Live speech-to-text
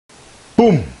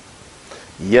Boom!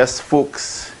 Yes,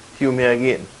 folks, Hume here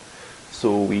again.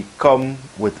 So we come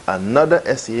with another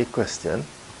essay question.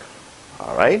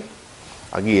 Alright?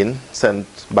 Again, sent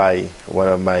by one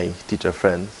of my teacher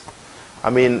friends.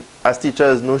 I mean, as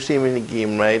teachers, no shame in the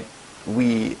game, right?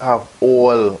 We have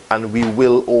all, and we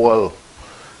will all,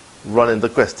 run into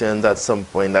questions at some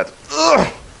point that,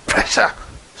 pressure,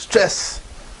 stress,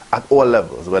 at all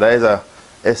levels. Whether it's a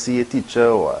SCA teacher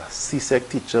or a CSEC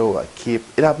teacher or a CAPE,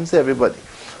 it happens to everybody.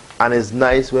 And it's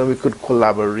nice when we could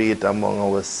collaborate among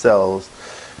ourselves,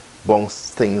 bounce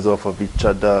things off of each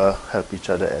other, help each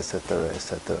other, etc.,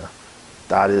 etc.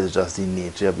 That is just the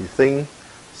nature of the thing.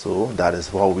 So that is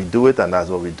how we do it, and that's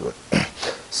what we do it.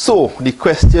 So the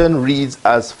question reads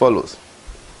as follows.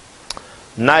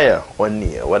 Nia or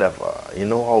Nia, whatever, you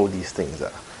know how these things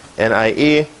are.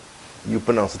 N-I-A, you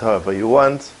pronounce it however you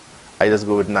want. I just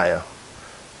go with Nia.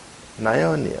 Nia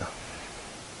or Nia?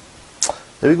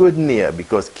 Let me go with Nia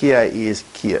because K-I-A is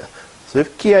Kia. So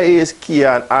if K-I-A is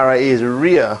Kia and R-I-A is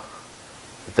Ria,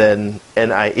 then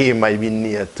N-I-A might be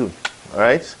Nia too.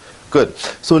 Alright? Good.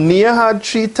 So Nia had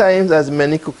 3 times as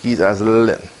many cookies as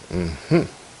Lyn.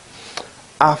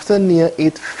 After Nia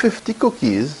ate 50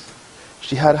 cookies,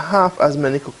 she had half as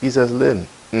many cookies as Lyn.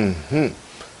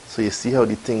 So you see how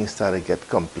the things start to get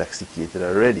complexicated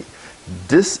already.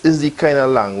 This is the kind of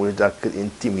language that could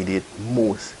intimidate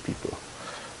most people.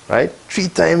 Right? 3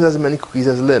 times as many cookies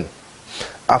as Lyn.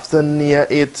 After Nia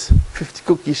ate 50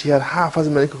 cookies, she had half as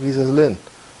many cookies as Lyn.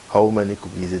 How many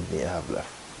cookies did Nia have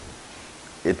left?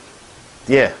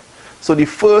 Yeah. So the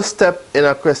first step in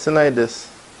a question like this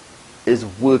is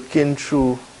working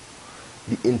through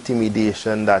the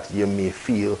intimidation that you may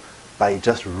feel by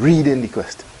just reading the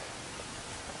question.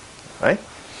 Right?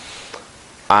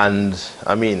 And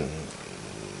I mean,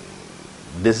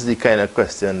 this is the kind of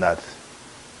question that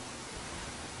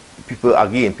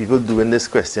people doing this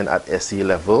question at SE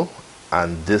level,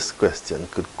 and this question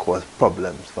could cause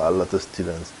problems for a lot of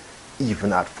students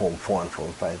even at Form 4 and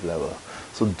Form 5 level.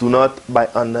 So do not by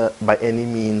any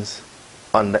means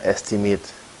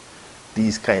underestimate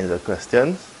these kinds of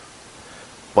questions.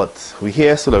 But we're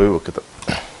here so that we work it up.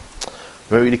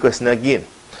 Let me read the question again.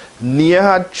 Nia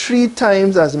had 3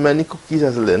 times as many cookies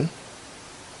as Lyn.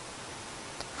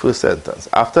 First sentence.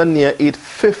 After Nia ate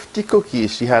 50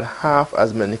 cookies, she had half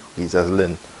as many cookies as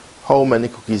Lyn. How many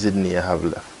cookies did Nia have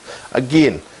left?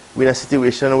 Again, we're in a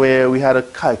situation where we had to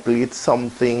calculate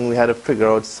something, we had to figure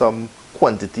out some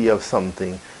quantity of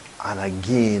something, and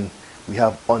again, we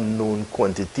have unknown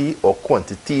quantity or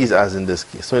quantities as in this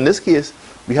case. So in this case,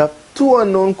 we have 2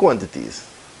 unknown quantities.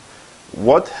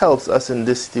 What helps us in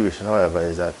this situation, however,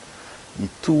 is that the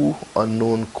 2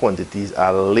 unknown quantities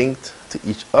are linked to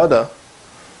each other.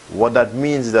 What that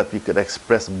means is that we could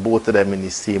express both of them in the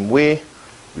same way.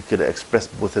 We could express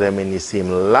both of them in the same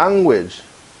language.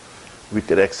 We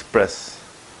could express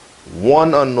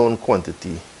one unknown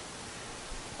quantity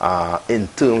in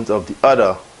terms of the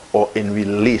other or in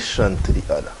relation to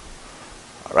the other.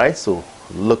 Alright, so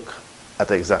look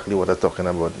at exactly what I'm talking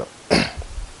about now.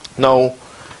 Now,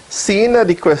 seeing that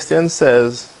the question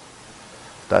says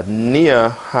that Nia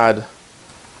had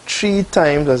 3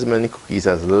 times as many cookies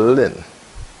as Lyn,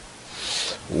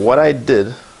 what I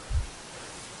did,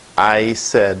 I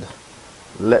said,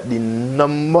 let the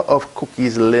number of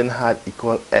cookies Lyn had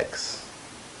equal X.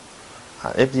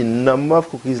 And if the number of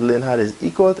cookies Lyn had is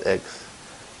equal to X,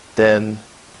 then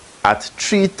at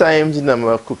 3 times the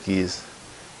number of cookies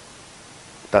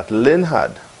that Lyn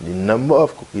had, the number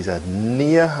of cookies that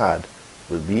Nia had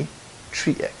will be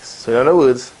 3x. So in other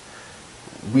words,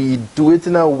 we do it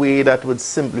in a way that would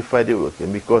simplify the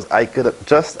working, because I could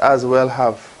just as well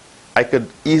have, I could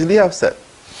easily have said,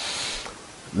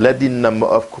 let the number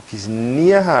of cookies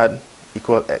Nia had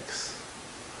equal x.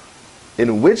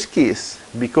 In which case,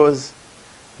 because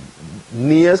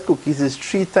Nia's cookies is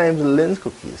 3 times Lyn's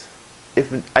cookies,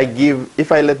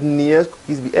 if I let Nia's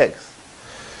cookies be x,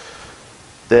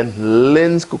 then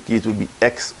Lyn's cookies will be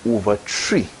x over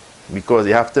 3, because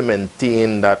you have to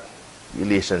maintain that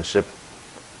relationship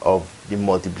of the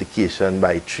multiplication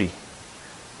by 3.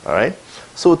 Alright?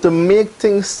 So to make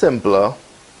things simpler,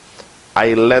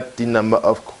 I let the number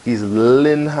of cookies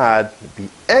Lyn had be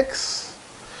x,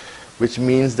 which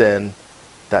means then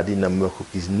that the number of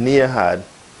cookies Nia had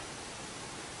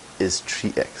is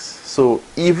 3x. So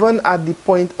even at the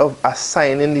point of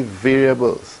assigning the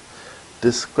variables,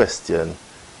 this question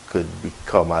could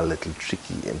become a little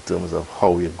tricky in terms of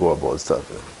how we go about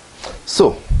solving it.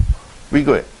 So, we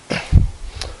go in.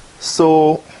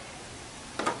 So,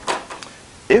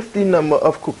 if the number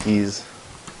of cookies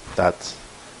that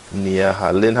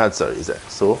Lyn had, sorry, is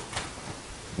X. So,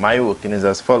 my working is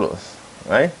as follows.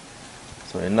 right?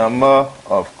 So the number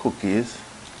of cookies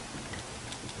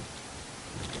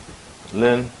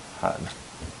Lyn had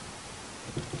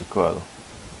equal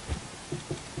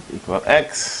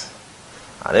x,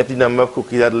 and if the number of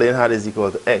cookies that Lyn had is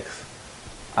equal to x,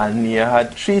 and Nia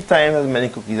had 3 times as many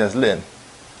cookies as Lyn,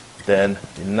 then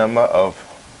the number of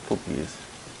cookies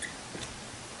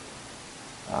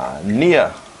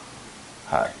Nia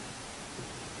had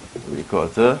will be equal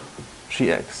to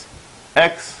 3x.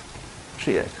 X,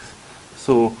 3x.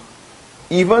 So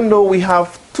even though we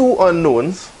have 2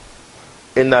 unknowns,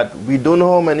 in that we don't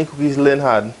know how many cookies Lyn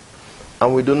had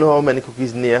and we don't know how many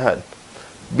cookies Nia had,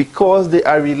 because they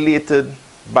are related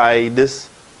by this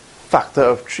factor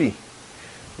of 3,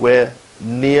 where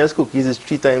Nia's cookies is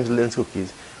 3 times Lyn's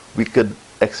cookies, we could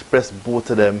express both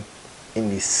of them in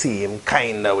the same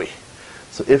kind of way.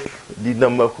 So if the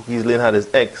number of cookies Lyn had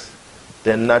is x,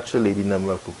 then naturally the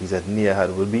number of cookies that Nia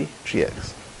had will be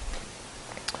 3x.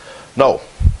 Now,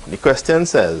 the question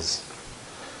says,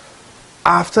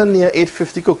 after Nia ate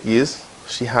 50 cookies,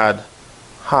 she had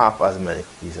half as many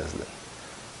cookies as Lyn.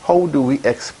 How do we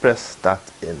express that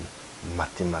in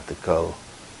mathematical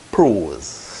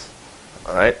prose?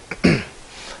 Alright?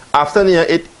 After Nia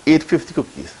ate 50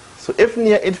 cookies. So if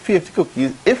Nia ate 50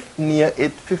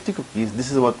 cookies,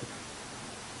 this is what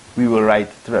we will write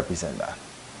to represent that.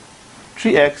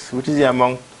 3x, which is the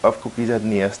amount of cookies that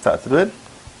Nia started with,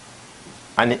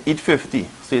 and you eat 50,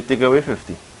 so you take away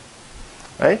 50.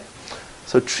 Right?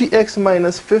 So 3x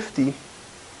minus 50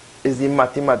 is the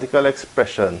mathematical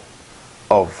expression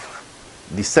of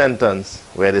the sentence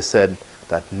where they said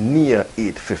that Nia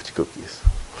ate 50 cookies.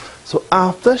 So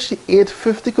after she ate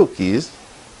 50 cookies,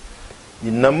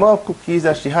 the number of cookies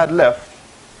that she had left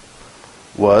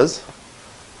was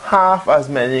half as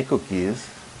many cookies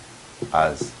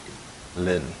as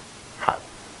Lyn had.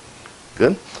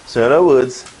 Good? So in other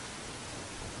words,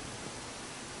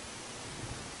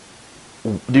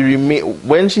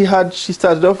 when she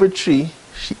started off with 3,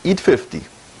 she ate 50,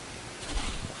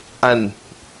 and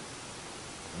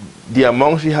the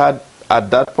amount she had at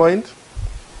that point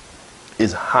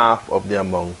is half of the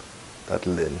amount that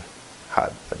Lyn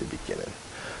had at the beginning.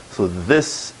 So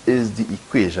this is the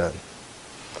equation.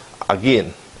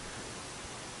 Again,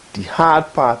 the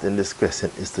hard part in this question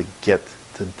is to get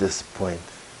to this point.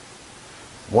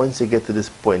 Once you get to this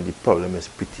point, the problem is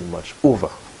pretty much over.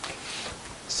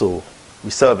 So we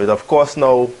solve it. Of course,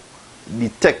 now the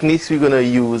techniques we're going to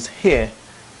use here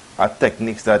are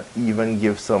techniques that even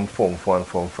give some Form 4 and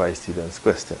Form 5 students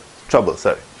trouble.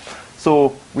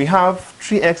 So we have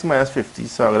 3x minus 50.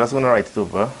 So I'm just going to write it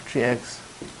over. 3x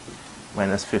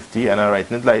minus 50, and I'm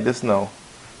writing it like this now,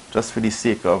 just for the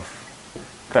sake of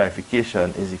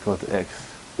clarification, is equal to x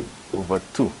over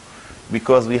 2.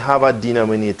 Because we have a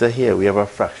denominator here, we have a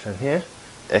fraction here,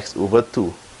 x over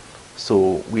 2.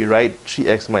 So we write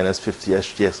 3x minus 50 as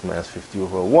 3x minus 50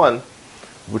 over 1,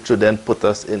 which would then put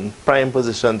us in prime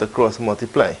position to cross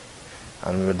multiply.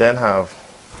 And we would then have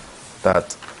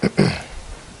that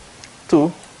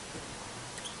 2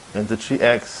 into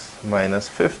 3x minus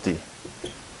 50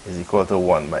 is equal to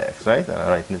 1 by x, right? And I'm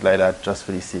writing it like that just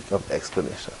for the sake of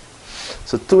explanation.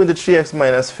 So 2 into 3x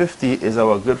minus 50 is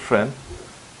our good friend.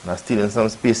 And I'm stealing some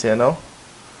space here now.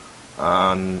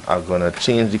 And I'm going to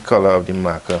change the color of the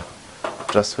marker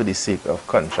just for the sake of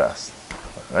contrast.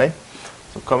 Alright?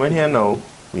 So coming here now,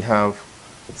 we have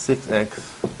 6x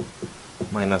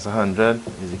minus 100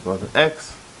 is equal to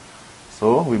x.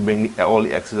 So we bring all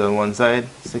the x's on one side,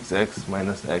 6x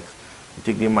minus x. We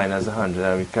take the minus 100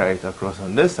 and we carry it across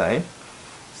on this side.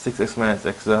 6x minus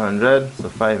x is 100, so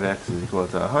 5x is equal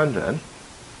to 100.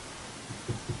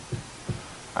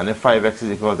 And if 5x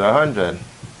is equal to 100,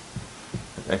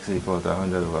 x is equal to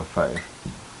 100 over 5,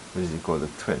 which is equal to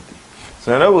 20.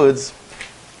 So in other words,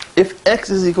 if x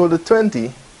is equal to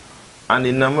 20, and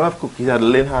the number of cookies that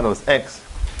Lyn had was x,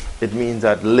 it means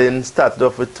that Lyn started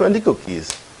off with 20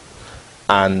 cookies,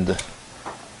 and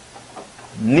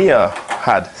Nia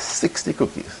had 60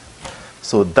 cookies.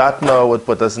 So that now would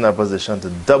put us in a position to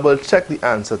double check the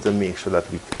answer to make sure that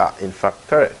we are in fact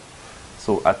correct.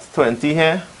 So at 20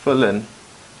 here for Lyn,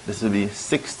 this will be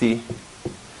 60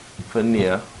 for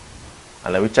Nia,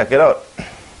 and let me check it out.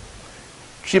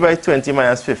 3 by 20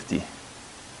 minus 50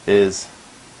 is,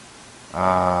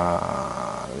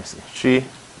 let me see, 3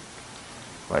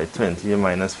 by 20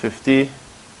 minus 50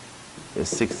 is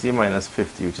 60 minus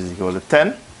 50, which is equal to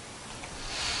 10.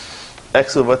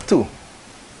 X over 2,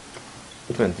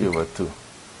 20 over 2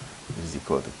 is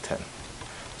equal to 10.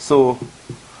 So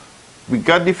we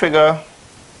got the figure,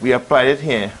 we applied it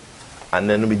here, and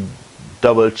then we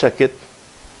double check it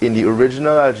in the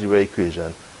original algebra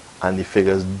equation, and the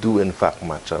figures do in fact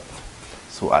match up.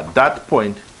 So at that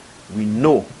point, we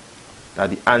know that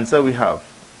the answer we have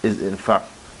is in fact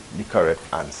the correct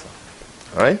answer.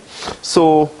 Alright?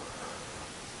 So,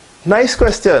 nice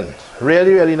question.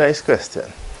 Really, really nice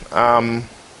question.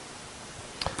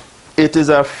 It is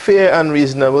a fair and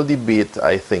reasonable debate,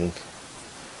 I think,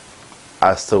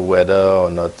 as to whether or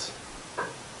not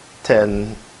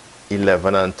 10,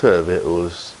 11 and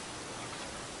 12-year-olds,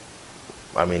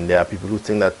 I mean, there are people who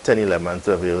think that 10, 11 and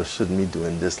 12-year-olds shouldn't be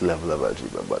doing this level of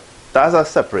algebra, but that's a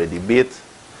separate debate.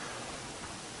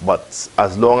 But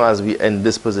as long as we're in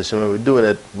this position when we're doing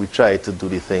it, we try to do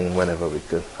the thing whenever we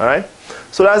could. Alright?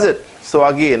 So that's it. So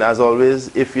again, as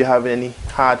always, if you have any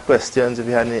hard questions, if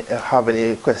you have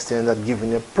any questions that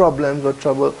giving you problems or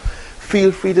trouble,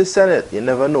 feel free to send it. You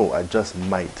never know, I just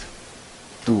might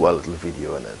do a little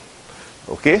video on it.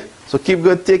 Okay? So keep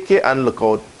good, take care, and look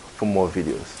out for more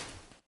videos.